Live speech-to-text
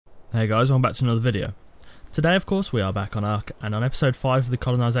Hey guys, welcome back to another video. Today of course we are back on ARK, and on episode 5 of the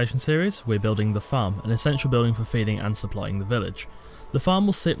Colonization series we're building the farm, an essential building for feeding and supplying the village. The farm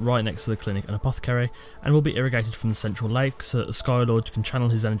will sit right next to the clinic and apothecary and will be irrigated from the central lake so that the Skylord can channel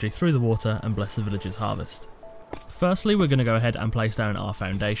his energy through the water and bless the village's harvest. Firstly we're going to go ahead and place down our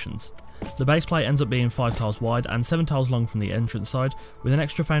foundations. The base plate ends up being 5 tiles wide and 7 tiles long from the entrance side, with an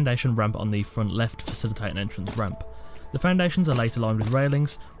extra foundation ramp on the front left to facilitate an entrance ramp. The foundations are later lined with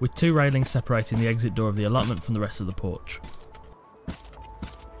railings, with 2 railings separating the exit door of the allotment from the rest of the porch.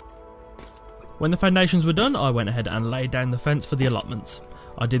 When the foundations were done, I went ahead and laid down the fence for the allotments.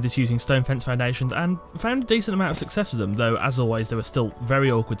 I did this using stone fence foundations and found a decent amount of success with them, though as always they were still very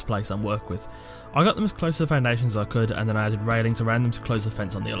awkward to place and work with. I got them as close to the foundations as I could, and then I added railings around them to close the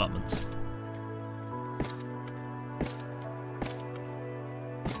fence on the allotments.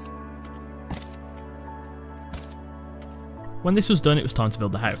 When this was done, it was time to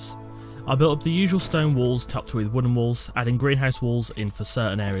build the house. I built up the usual stone walls topped with wooden walls, adding greenhouse walls in for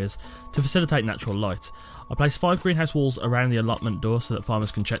certain areas to facilitate natural light. I placed 5 greenhouse walls around the allotment door so that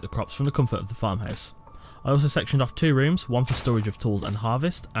farmers can check the crops from the comfort of the farmhouse. I also sectioned off 2 rooms, one for storage of tools and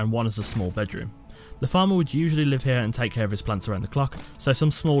harvest, and one as a small bedroom. The farmer would usually live here and take care of his plants around the clock, so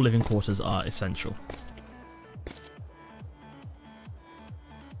some small living quarters are essential.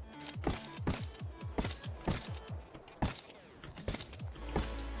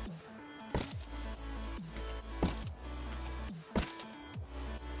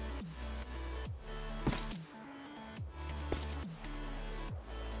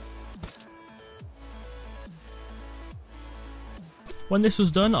 When this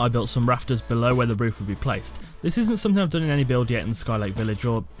was done, I built some rafters below where the roof would be placed. This isn't something I've done in any build yet in the Skylake village,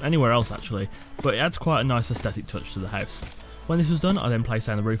 or anywhere else actually, but it adds quite a nice aesthetic touch to the house. When this was done, I then placed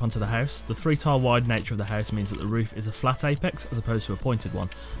down the roof onto the house. The 3 tile wide nature of the house means that the roof is a flat apex as opposed to a pointed one.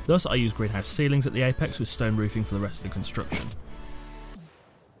 Thus I use greenhouse ceilings at the apex with stone roofing for the rest of the construction.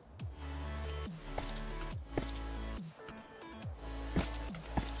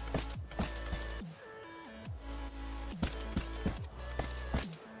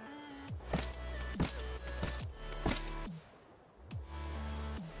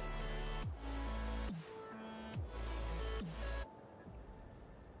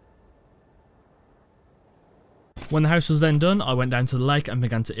 When the house was then done, I went down to the lake and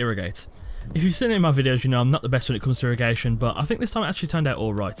began to irrigate. If you've seen it in my videos, you know I'm not the best when it comes to irrigation, but I think this time it actually turned out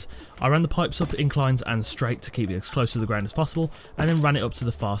alright. I ran the pipes up inclines and straight to keep it as close to the ground as possible, and then ran it up to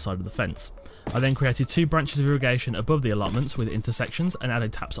the far side of the fence. I then created 2 branches of irrigation above the allotments with intersections and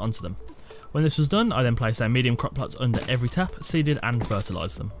added taps onto them. When this was done, I then placed down medium crop plots under every tap, seeded and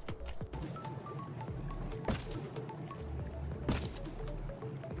fertilised them.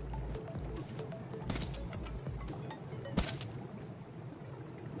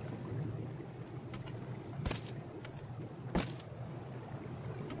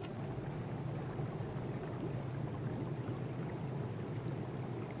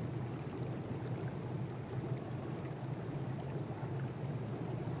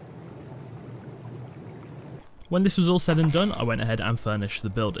 When this was all said and done, I went ahead and furnished the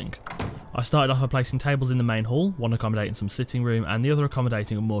building. I started off by placing tables in the main hall, one accommodating some sitting room and the other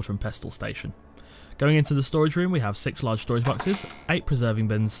accommodating a mortar and pestle station. Going into the storage room we have 6 large storage boxes, 8 preserving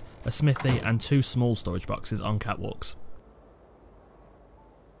bins, a smithy and 2 small storage boxes on catwalks.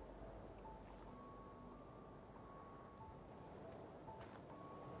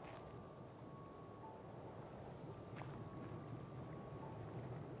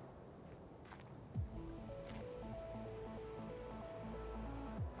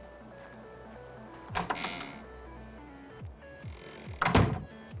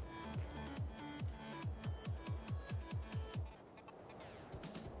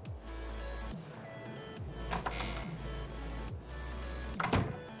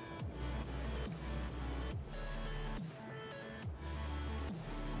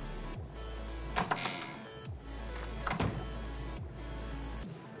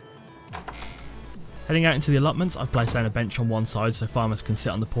 Heading out into the allotments, I've placed down a bench on one side so farmers can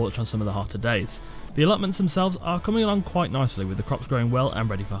sit on the porch on some of the hotter days. The allotments themselves are coming along quite nicely, with the crops growing well and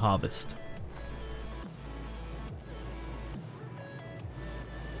ready for harvest.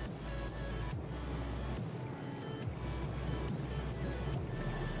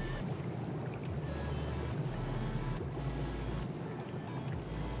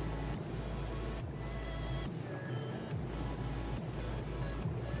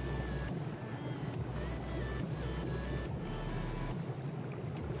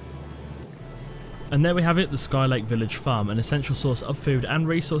 And there we have it, the Skylake Village Farm, an essential source of food and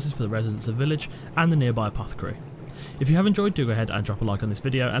resources for the residents of the village and the nearby apothecary. If you have enjoyed, do go ahead and drop a like on this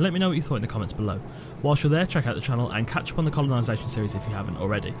video and let me know what you thought in the comments below. Whilst you're there, check out the channel and catch up on the Colonization series if you haven't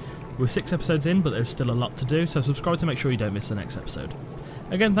already. We're 6 episodes in, but there's still a lot to do, so subscribe to make sure you don't miss the next episode.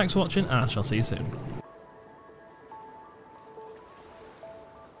 Again, thanks for watching and I shall see you soon.